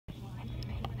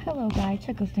Hello guys,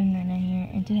 Chuckle799 here,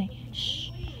 and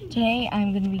today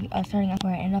I'm going to be starting off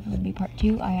where I ended off. This will be part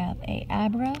 2. I have a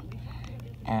Abra,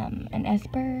 an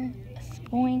Esper, a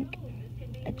Spoink,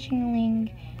 a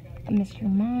Chingling, a Mr.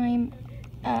 Mime,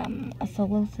 a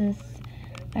Solosis.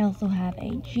 I also have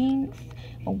a Jinx,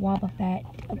 a Wobbuffet,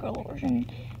 a girl version,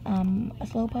 a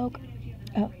Slowpoke,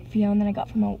 a Fiona that I got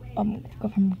from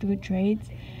Good Trades,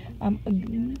 a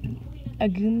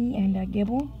Gumi and a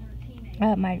Gibble.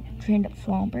 My trained up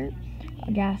Swampert,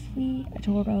 a Ghastly, a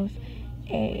Tauros,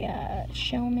 a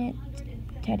Shelmet,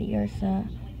 Teddy Ursa,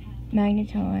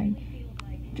 Magneton,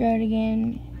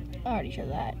 Drodigan, I already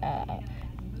showed that,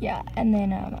 yeah, and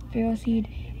then Ferroseed.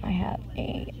 I have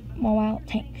a Mawile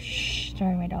Tank,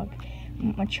 sorry my dog,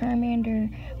 a Charmander,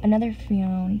 another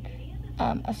Fiona,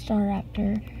 a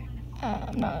Staraptor,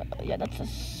 that's a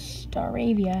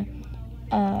Staravia,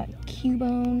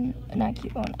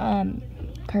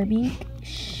 Carbink,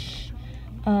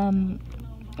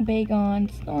 Bagon,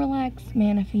 Snorlax,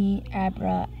 Manaphy,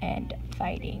 Abra, and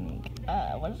Fighting,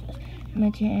 what is this?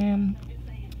 Machamp.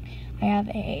 I have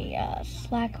a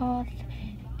Slackoth,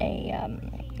 a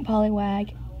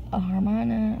Poliwag, a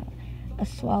Harmana, a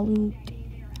Swaloot,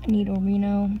 a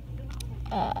Nidorino,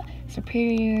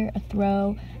 Superior, a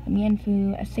Throw, a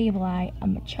Mienfoo, a Sableye, a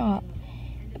Machop,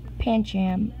 a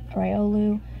Pancham, a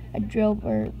Riolu, a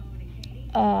Drillbur,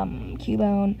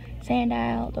 Cubone,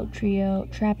 Sandile, Dotrio,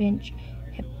 Trapinch,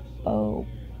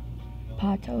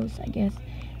 Hippopotos, I guess,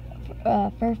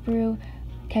 Furfrou,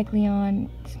 Kecleon,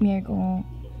 Smeargle,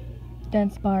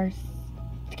 Dunsparce,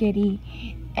 Skitty,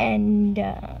 and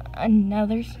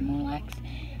another Snorlax.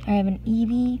 I have an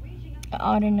Eevee, a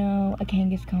Audino, a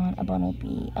Kangaskhan, a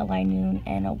Bunnelby, a Linoon,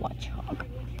 and a Watchog.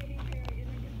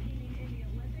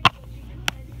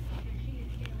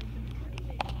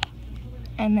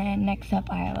 And then next up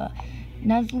I have a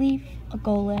Nuzleaf, a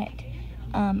Golett,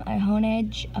 a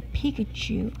Honedge, a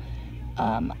Pikachu,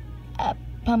 a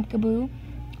Pumpkaboo,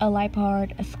 a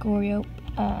Liepard, a Scorpio,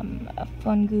 a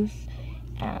Fungoose,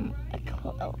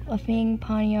 a Fing,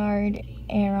 Poniard,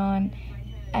 Aeron,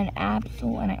 an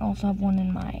Absol, and I also have one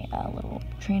in my little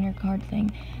trainer card thing,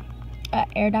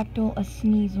 Aerodactyl, a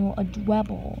Sneasel, a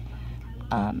Dwebble,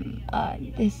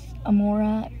 this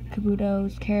Amora,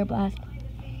 Kabuto's, Carablast,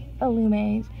 a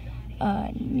Lumes,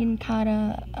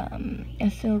 Nincada, a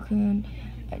Silcoon,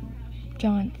 a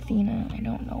John Cena, I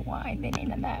don't know why they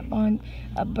named that one,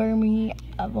 a Burmy,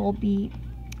 a Volbeat,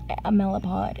 a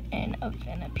Melipod, and a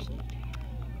Venipede.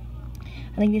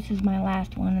 I think this is my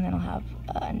last one, and then I'll have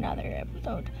another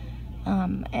episode.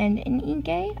 And in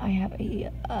Inkay, I have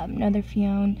another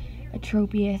Fiona, a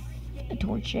Tropius, a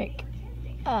Torchic,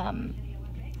 a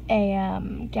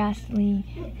Ghastly,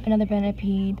 another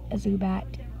Venipede, a Zubat,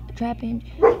 a Trapinch,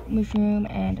 Mushroom,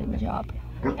 and a Machop.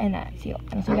 And that's it.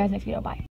 And I'll see you guys next video. Bye.